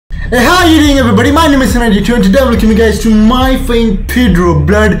Hey, how are you doing, everybody? My name is Friend Pedro, and today I'm welcoming you guys to my Friend Pedro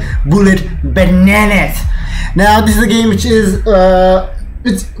Blood Bullet Bananas. Now, this is a game which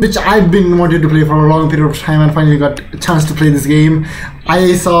I've been wanting to play for a long period of time, and finally got a chance to play this game.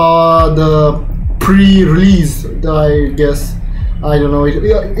 I saw the pre-release, I guess. I don't know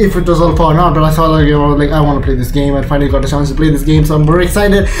if it was all for or not, but I saw the game. I was like, I want to play this game, and finally got a chance to play this game. So I'm very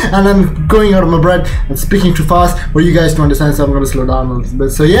excited, and I'm going out of my breath and speaking too fast for you guys to understand. So I'm going to slow down a little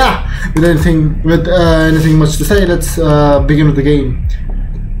bit. So yeah, with anything much to say, let's begin with the game.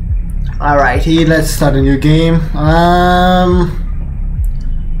 Alrighty, let's start a new game.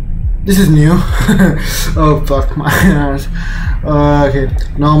 This is new. Oh fuck my ass. Okay,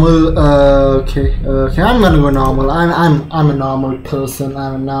 normal. Okay, I'm gonna go normal. I'm a normal person.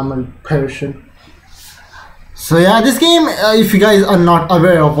 I'm a normal person. So yeah, this game, if you guys are not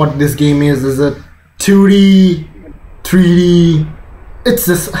aware of what this game is a 2D, 3D. It's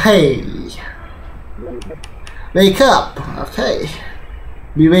this. Hey, wake up. Okay,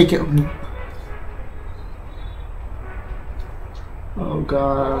 we wake up. Oh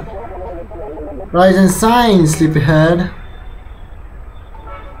god. Rise and shine, sleepyhead.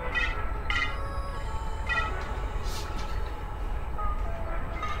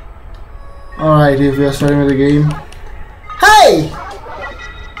 Alright, if we are starting with the game. Hey!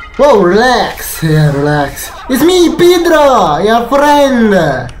 Whoa, relax. Yeah, relax. It's me, Pedro, your friend.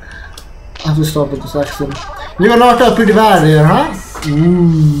 I have to stop with this accent. You got knocked up pretty bad here, huh?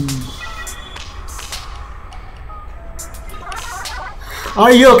 Ooh.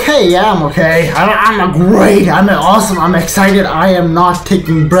 Are you okay? Yeah, I'm okay. I'm great. I'm awesome. I'm excited. I am not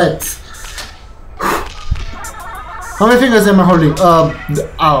taking breaths. How many fingers am I holding?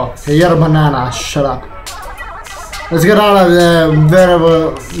 Oh, okay, you're a banana. Shut up. Let's get out of there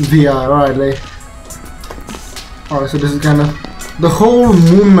wherever we are. Alright, like. Alright, so this is kind of. The whole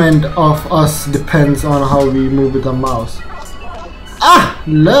movement of us depends on how we move with the mouse. Ah!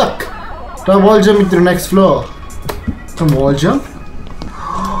 Look! Try wall jumping to the next floor. Some wall jump?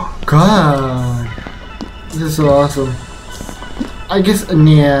 God, this is so awesome. I guess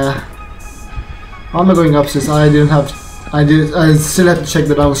yeah. How am I going upstairs? I still have to check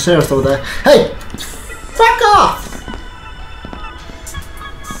the downstairs over there. Hey, fuck off!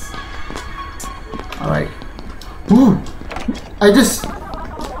 All right. Ooh, I just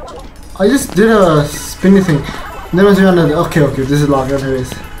did a spinny thing. There was another. Okay, this is locked.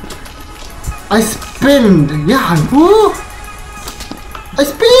 Anyways, I spinned. Yeah. Woo. I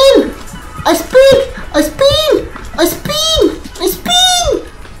spin! I spin! I spin! I spin! I spin!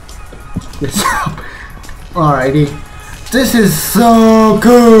 Yes. Alrighty. This is so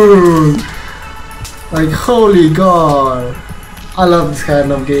cool! Like, holy god. I love this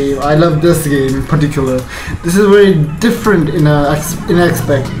kind of game. I love this game in particular. This is very different in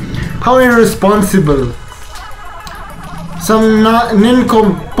aspect. How irresponsible. Some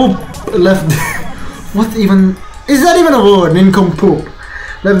nincompoop left. What even? Is that even a word? Nincompoop.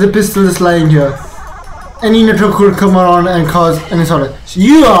 Left the pistol is lying here. Any nutter could come around and cause any sort of.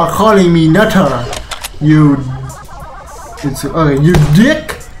 You are calling me nutter. You. Okay, you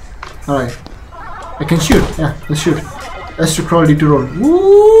dick. Alright. I can shoot. Yeah, let's shoot. Let's to crawl, to roll.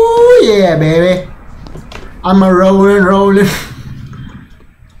 Woo, yeah, baby. I'm a rolling.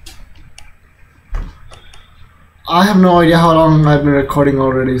 I have no idea how long I've been recording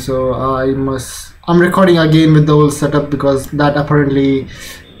already, so I'm recording again with the whole setup because that apparently.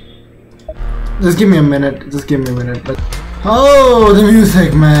 Just give me a minute. But oh, the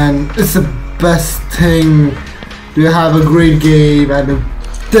music, man! It's the best thing. You have a great game and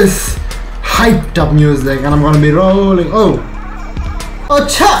this hyped up music, and I'm gonna be rolling. Oh,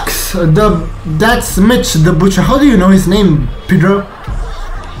 Chucks! That's Mitch the Butcher. How do you know his name, Pedro?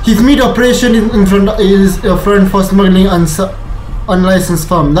 His meat operation in front is a friend for smuggling unlicensed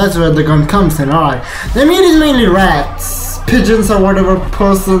farm. That's where the gun comes in. Alright. The meat is mainly rats, pigeons, or whatever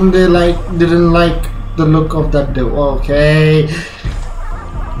person they didn't like the look of that dude. Okay.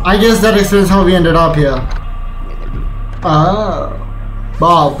 I guess that explains how we ended up here.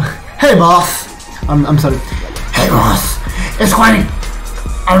 Bob. Hey boss. I'm sorry. Hey boss. It's quiet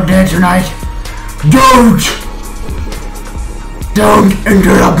out there tonight. Don't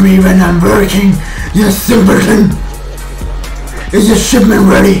interrupt me when I'm working, you simpleton! Is your shipment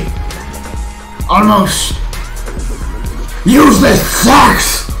ready? Almost. Useless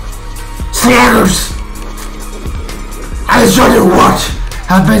sacks! Slaggers! I'll show you what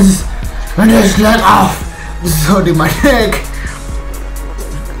happens when there's leg off. This is hurting my neck.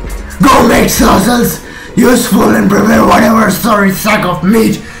 Go make sauces useful and prepare whatever sorry sack of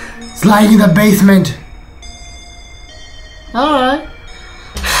meat is lying in the basement. Alright.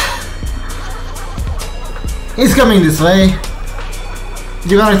 He's coming this way.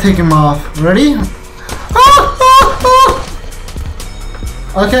 You gotta take him off. Ready?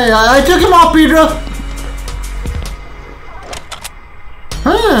 Okay, I took him off, Pedro.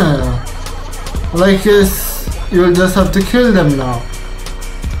 Huh. Like this, you'll just have to kill them now.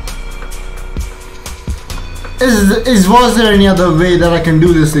 Was there any other way that I can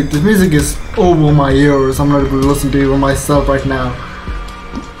do this? Like, this music is over my ears. I'm not able to listen to it myself right now.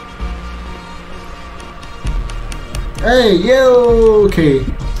 Hey, yo, okay.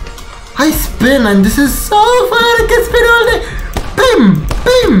 I spin and this is so fun. I can spin all day. Bim,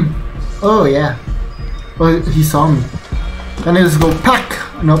 bim. Oh yeah. Oh, he saw me. Can I just go pack?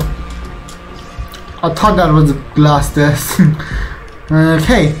 Nope. I thought that was a glass there.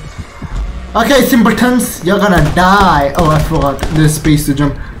 Okay. Okay, simpletons, you're gonna die. Oh, I forgot. There's space to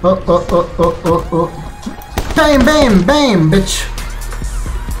jump. Oh. Bam, bam, bam, bitch.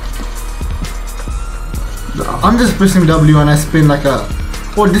 I'm just pressing W and I spin like a...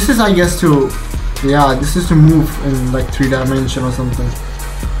 Oh, this is, I guess, to... Yeah, this is to move in like 3 dimension or something.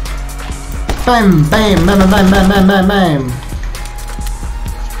 Bam, bam, bam, bam, bam, bam, bam, bam.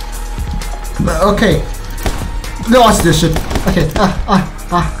 Okay. Watch this shit. Okay.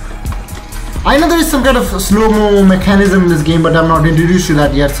 I know there is some kind of slow-mo mechanism in this game, but I'm not introduced to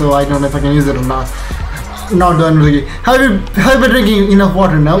that yet, so I don't know if I can use it or not. Not done really. Have you been drinking enough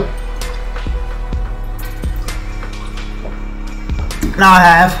water now? Now I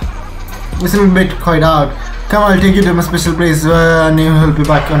have. It's a bit quite hard. Come on, I'll take you to my special place and I'll help you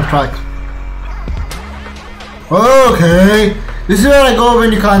back on track. Okay. This is where I go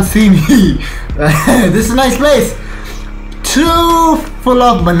when you can't see me. This is a nice place. Too full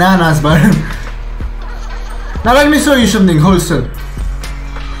of bananas, but now let me show you something. Hold still.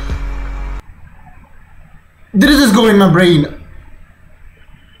 Did it just go in my brain?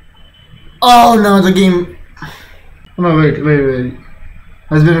 Oh no, the game. No, wait.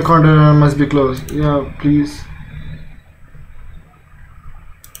 Has been encountered and must be closed. Yeah, please.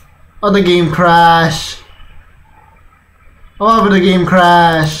 Oh, the game crash. Oh, but the game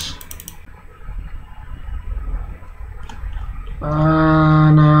crash.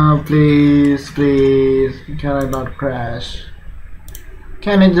 No, please. Can I not crash?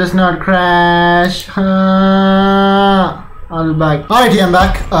 Can it just not crash? I'll be back. Alright, I'm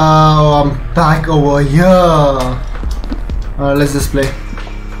back. I'm back over here. Let's just play.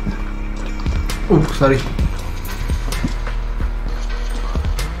 Oh, sorry.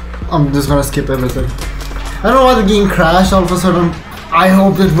 I'm just gonna skip everything. I don't know why the game crashed all of a sudden. I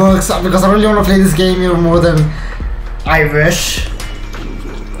hope it works because I really want to play this game even more than I wish.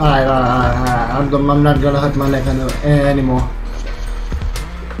 Alright, I'm not gonna hurt my neck anymore.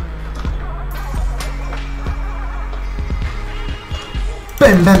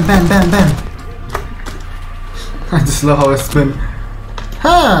 Bam, bam, bam, bam, bam. I just love how I spin.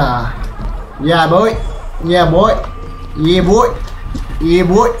 Ha! Yeah, boy. Yeah, boy. Yeah, boy. Yeah,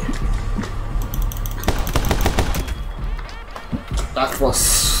 boy. That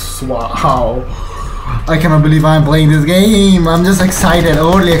was wow. I cannot believe I'm playing this game. I'm just excited,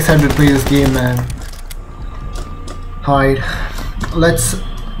 overly excited to play this game, man. Alright, let's.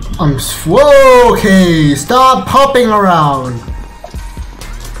 Whoa, okay, stop hopping around.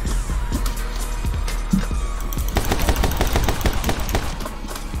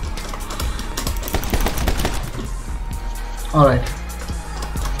 Alright.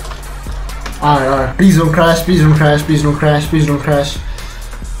 Alright. Please don't crash, please don't crash, please don't crash, please don't crash.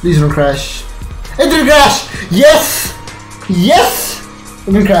 Please don't crash. It didn't crash! Yes! Yes!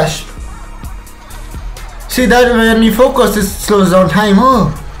 It didn't crash. See that when you focus it slows down time,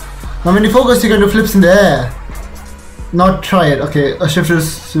 oh. Now when you focus you can do flips in the air. Not try it, okay, a shift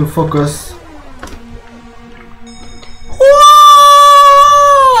is to focus. Whoa!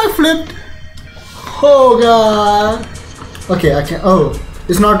 I flipped! Oh god! Okay, I can't, oh.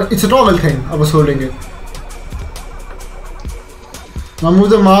 It's not, it's a toggle thing, I was holding it. Now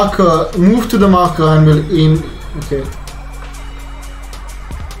move the marker, move to the marker and we'll aim, okay.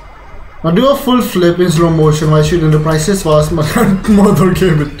 Now do a full flip in slow motion while shooting the prices fast. My mother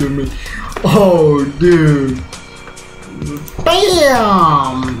gave it to me. Oh dude.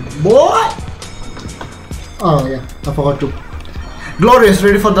 Bam! Boy! Oh yeah, I forgot to. Glorious,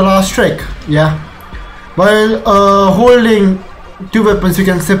 ready for the last trick. Yeah. While holding two weapons you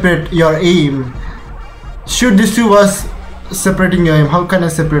can separate your aim. Shoot these two was separating your aim. How can I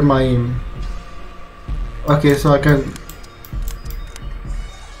separate my aim? Okay, so I can.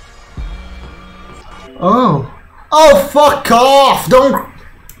 Oh. Oh, fuck off! Don't.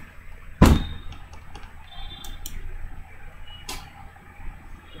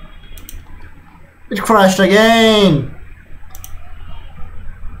 It crashed again.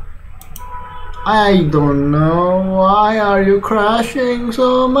 I don't know, why are you crashing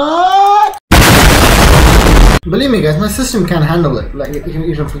so much? Believe me guys, my system can handle it. Like, it can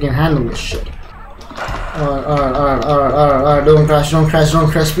freaking handle this shit. Alright, don't crash,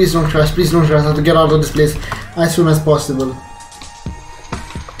 please don't crash, I have to get out of this place as soon as possible.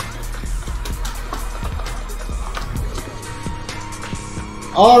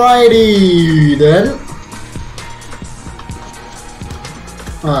 Alrighty then.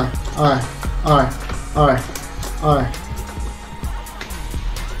 Alright.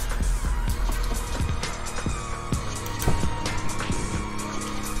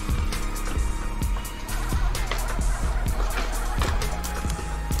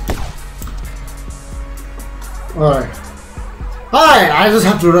 Alright, I just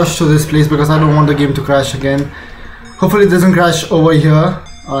have to rush to this place because I don't want the game to crash again. Hopefully it doesn't crash over here.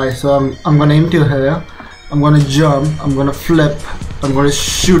 Alright, so I'm gonna aim to here. I'm gonna jump, I'm gonna flip, I'm gonna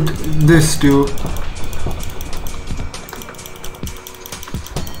shoot this too.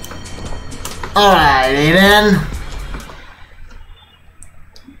 Alrighty then.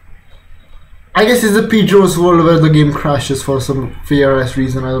 I guess it's the Pedro's world where the game crashes for some fear-ass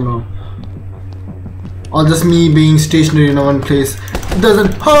reason, I don't know. Or just me being stationary in one place. It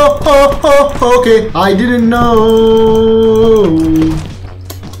doesn't. Okay, I didn't know.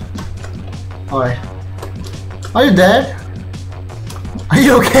 Alright. Are you dead? Are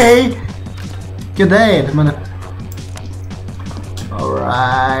you okay? You're dead, man.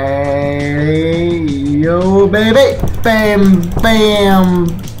 Alright. Yo, baby. Bam, bam.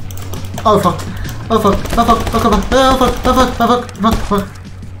 Oh, fuck. Oh, fuck. Oh, fuck. Oh, fuck. Oh, fuck. Oh, fuck. Fuck.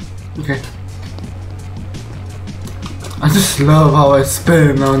 Okay. I just love how I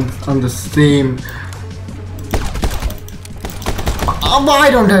spin on the same. Why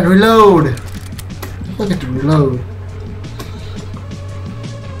don't I reload? I get to reload.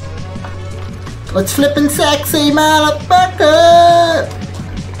 Let's flip and sexy, motherfucker.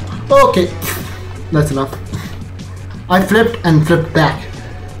 Okay, that's enough. I flipped and flipped back.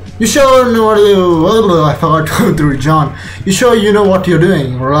 You sure know what to do? Oh, I forgot to do John. You sure you know what you're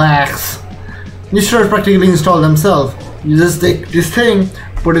doing? Relax. You should practically install themselves. You just take this thing,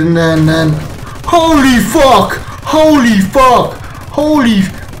 put it in there, and then holy fuck! Holy fuck!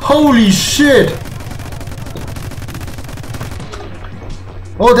 Holy shit!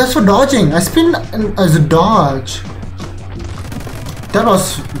 Oh, that's for dodging. I spin as a dodge. That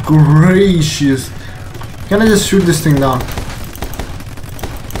was gracious. Can I just shoot this thing down?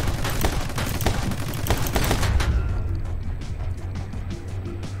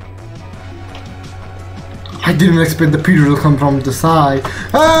 I didn't expect the Pedro to come from the side.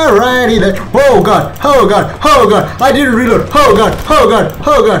 Alrighty then. Oh god, oh god, oh god. I didn't reload. Oh god, oh god,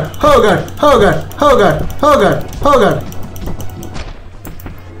 oh god, oh god, oh god, oh god, oh god, oh god.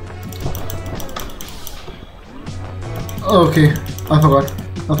 Okay, I forgot.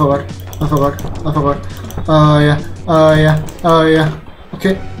 Oh yeah.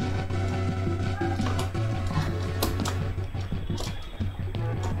 Okay.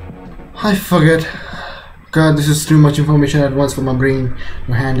 I forget. God, this is too much information at once for my brain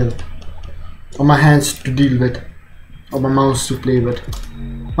to handle, or my hands to deal with, or my mouse to play with.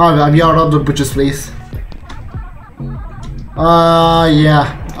 Alright, we are out of the butcher's place.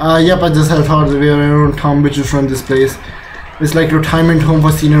 Yep, I just helped out. We are our own town butchers run this place. It's like retirement home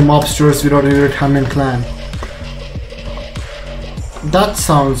for senior mobsters without any retirement plan. That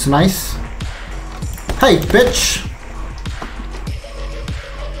sounds nice. Hey, bitch!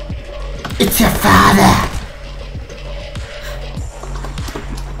 It's your father!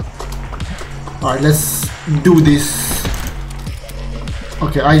 Alright, let's do this.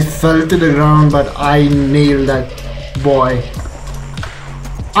 Okay, I fell to the ground, but I nailed that boy.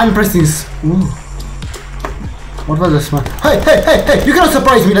 I'm pressing ooh. What was this, man? Hey! You cannot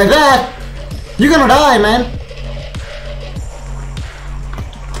surprise me like that! You're gonna die, man!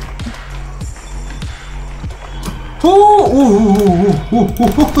 Ooh.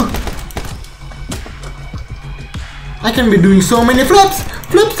 I can be doing so many flips!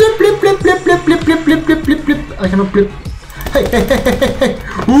 Flip. I cannot flip. Hey.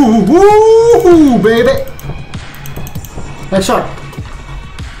 Ooh, baby. That's shot.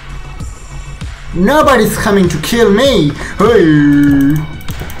 Nobody's coming to kill me. Hey.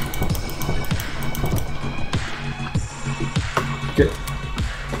 Okay.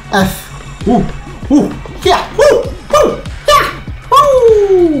 F. Ooh. Yeah. Woo. Yeah.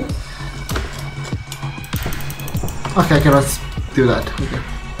 Woo. Okay, I cannot do that. Okay.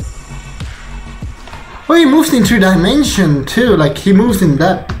 Oh, he moves in 3 dimension too. Like he moves in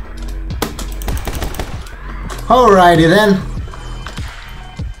that. Alrighty then.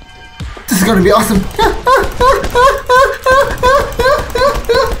 This is gonna be awesome.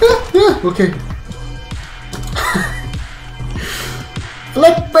 Okay.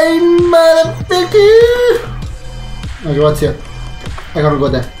 Flipping motherfucker. Okay, what's here? I gotta go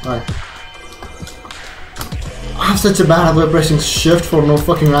there. Alright. I have such a bad habit of pressing shift for no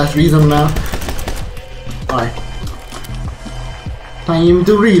fucking last reason now. Alright. Time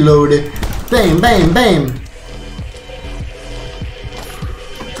to reload it. Bam, bam, bam.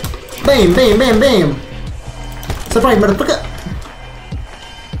 Bam, bam, bam, bam. Surprise, motherfucker.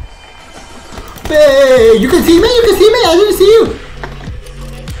 Hey, you can see me, you can see me. I didn't see you.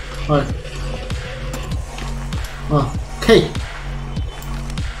 Alright. Oh, okay.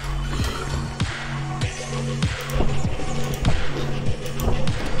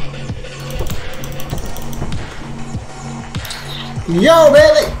 Yo,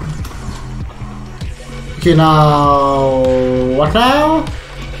 baby! Okay, now... What now?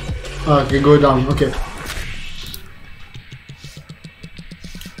 Okay, go down. Okay.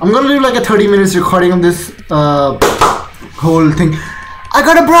 I'm gonna do like a 30 minutes recording of this whole thing. I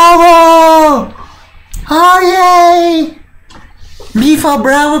got a Bravo! Oh, yay! B for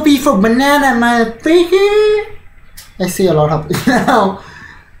Bravo, B for banana, motherfucker! I see a lot of it now.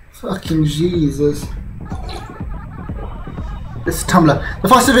 Fucking Jesus. It's Tumblr. The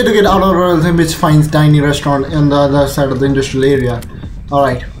fastest way to get out of Royal which finds tiny restaurant on the other side of the industrial area.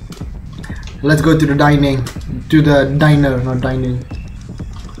 Alright. Let's go to the dining. To the diner, not dining.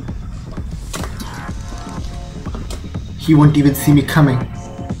 He won't even see me coming.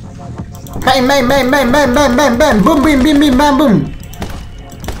 Bang, bang, bang, bang, bang, bang, bang, bang. Boom, boom, boom, boom, bam, boom.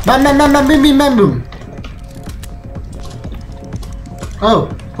 Bam, bam, bam, bam, boom, boom, bam, boom. Oh,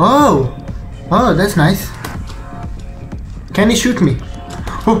 oh. Oh, that's nice. Can he shoot me?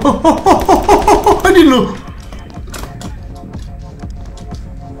 Oh, oh, oh, oh, oh, oh, I didn't know.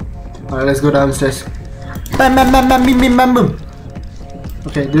 Alright, let's go downstairs. Bam, bam, bam, bam, bim, bim, bam, boom.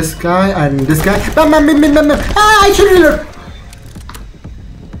 Okay, this guy and this guy. Bam, bam, bim, bim, bam, bam. Ah, I should reload.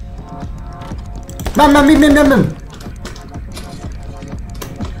 Bam, bam, bim, bim, bam, bam.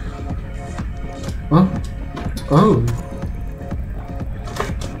 Oh. Oh.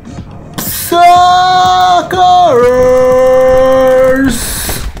 Suckers!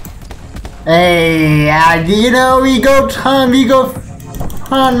 Hey, you know, we go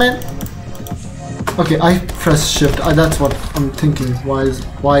on, man. Okay, I press shift. That's what I'm thinking. Why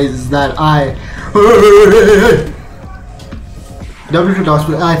is that I? W to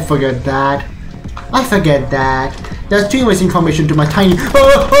hospital. I forget that. I forget that. There's too much information to my tiny.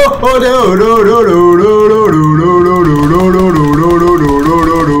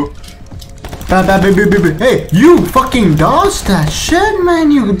 Hey, you fucking dodged that shit,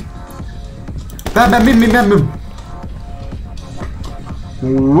 man. You.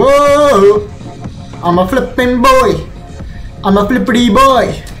 Whoa! I'm a flipping boy. I'm a flippity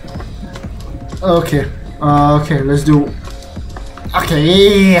boy. Okay. Okay, let's do.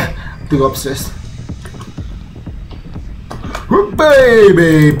 Okay, to go upstairs.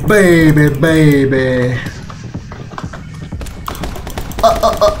 Baby, baby, baby.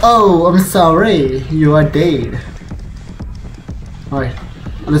 Oh, I'm sorry. You are dead. Alright,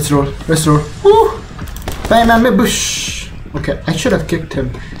 let's roll. Let's roll. Woo! Bam, bam, bush. Okay, I should have kicked him.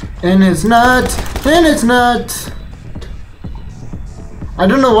 In his nut. In his nut. I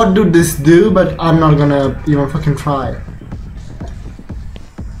don't know what do this do, but I'm not gonna even fucking try.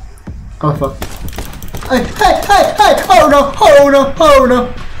 Oh fuck. Hey, hey, hey, hey! Oh no! Oh no! Oh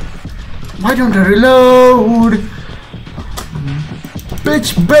no! Why don't I reload?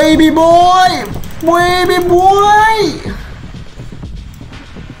 Bitch, baby boy! Baby boy!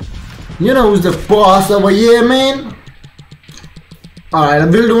 You know who's the boss over here, man? Alright,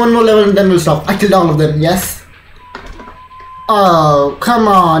 we'll do one more level and then we'll stop. I killed all of them, yes? Oh, come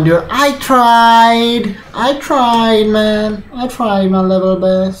on, dude. I tried, man. I tried my level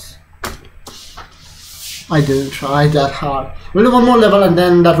best. I didn't try that hard. We'll do one more level and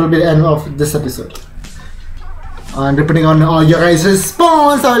then that will be the end of this episode. And depending on all your guys'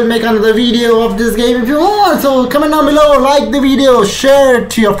 response, I will make another video of this game if you want. So comment down below, like the video, share it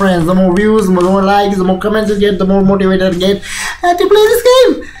to your friends. The more views, the more likes, the more comments you get, the more motivated I get to play this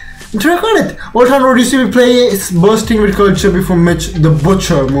game and to record it. What time would you see me play is Bursting with Culture before Mitch the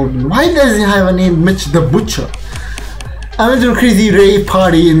Butcher movie. Why does he have a name Mitch the Butcher? I went to a crazy rave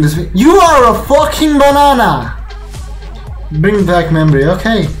party in this. You are a fucking banana. Bring back memory,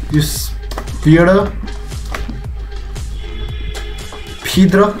 okay? You weirdo.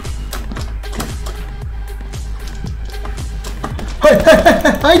 Pedro. Hey, hey,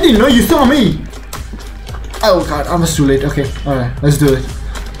 hey, I didn't know you saw me. Oh god, I was too late. Okay, alright, let's do it.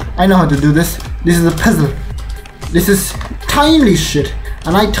 I know how to do this. This is a puzzle. This is timely shit.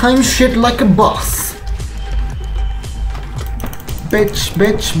 And I time shit like a boss. Bitch,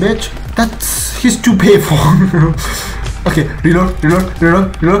 bitch, bitch. That's he's too pay for. Okay, reload. Ooh,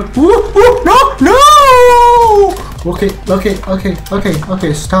 no, no! Okay,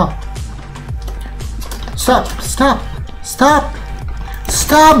 stop.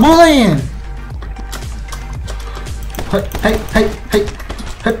 Stop bullying! Hey,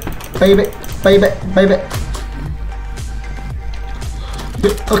 baby.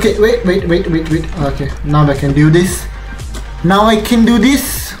 Okay, wait. Okay, now I can do this.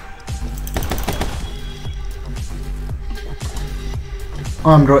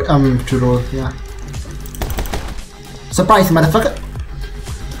 Oh, I'm to roll, yeah. Surprise, motherfucker!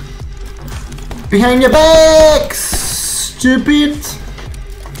 Behind your back, stupid!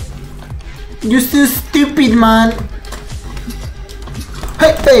 You're so stupid, man!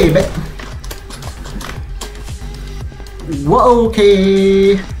 Hey, baby! Whoa,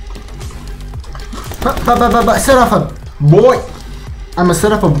 okay. Set off a boy. I'm a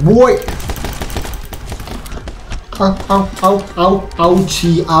set off a boy.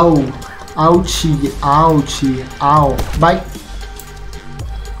 Ouchie, ow. Bye.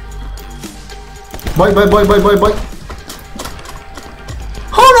 Boy.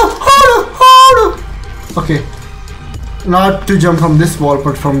 Hold up. Okay. Not to jump from this wall,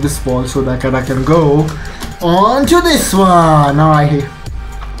 but from this wall, so that I can go on to this one. Alright.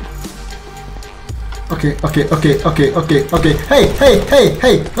 Okay.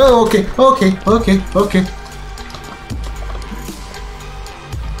 Hey. Oh, okay.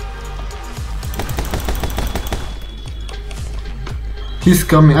 He's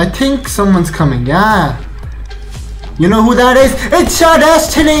coming. I think someone's coming. Yeah. You know who that is? It's your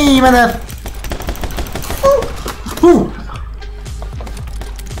destiny, mother. Ooh.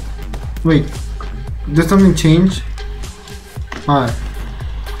 Wait. Did something change? Alright.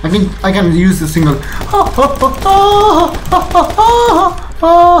 I can use the single.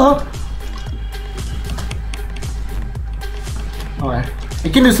 Alright. I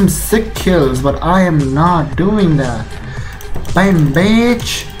can do some sick kills, but I am not doing that. Bam,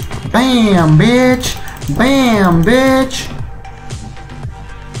 bitch. Bam, bitch.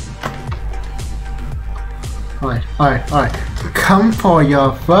 Alright. Come for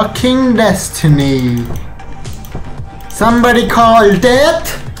your fucking destiny. Somebody call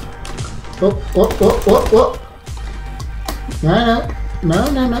death. Oh.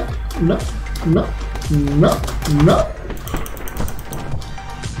 No.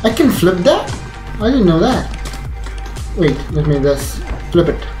 I can flip that? I didn't know that. Wait, let me just flip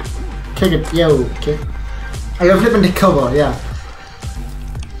it. Kick it, yo, okay. I can flip and take cover, yeah.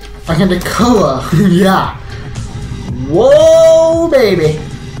 I can take cover, yeah. Whoa, baby.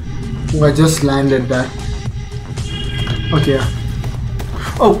 Oh, I just landed that. Okay.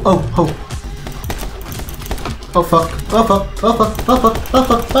 Oh fuck.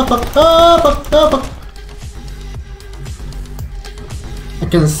 I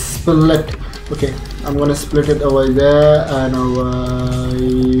can split. Okay, I'm gonna split it over there and over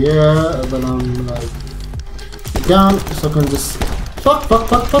here, but I'm like down, so I can just fuck.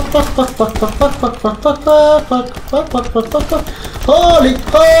 Holy,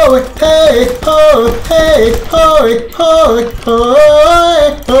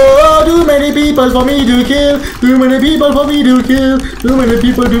 too many people for me to kill. Too many people for me to kill. Too many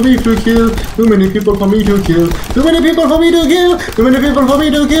people to me to kill. Too many people for me to kill. Too many people for me to kill. Too many people for me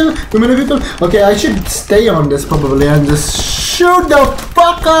to kill. Too many people. Okay, I should stay on this probably and just shoot the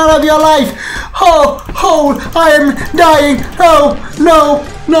fuck out of your life. Oh, I am dying. No.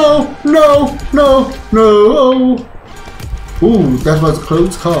 Ooh, that was a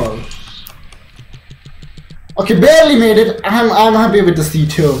close call. Okay, barely made it. I'm happy with the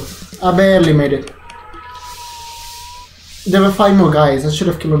C2. I barely made it. There were 5 more guys. I should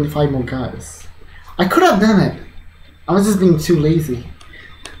have killed only 5 more guys. I could have done it. I was just being too lazy.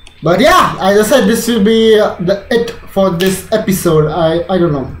 But yeah, as I said, this will be it for this episode. I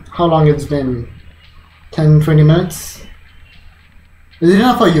don't know how long it's been. 10-20 minutes. Is it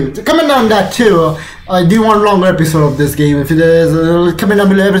enough for you? Comment down that too. Do you want a longer episode of this game? If it is, comment down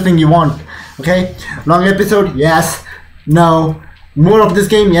below everything you want. Okay? Long episode? Yes. No. More of this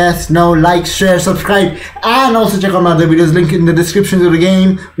game? Yes. No. Like, share, subscribe, and also check out my other videos. Link in the description of the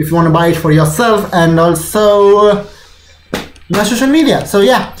game if you want to buy it for yourself, and also my social media. So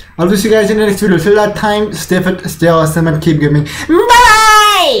yeah, I'll see you guys in the next video. Till that time, stay fit, stay awesome, and keep gaming.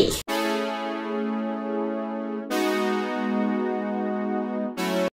 Bye.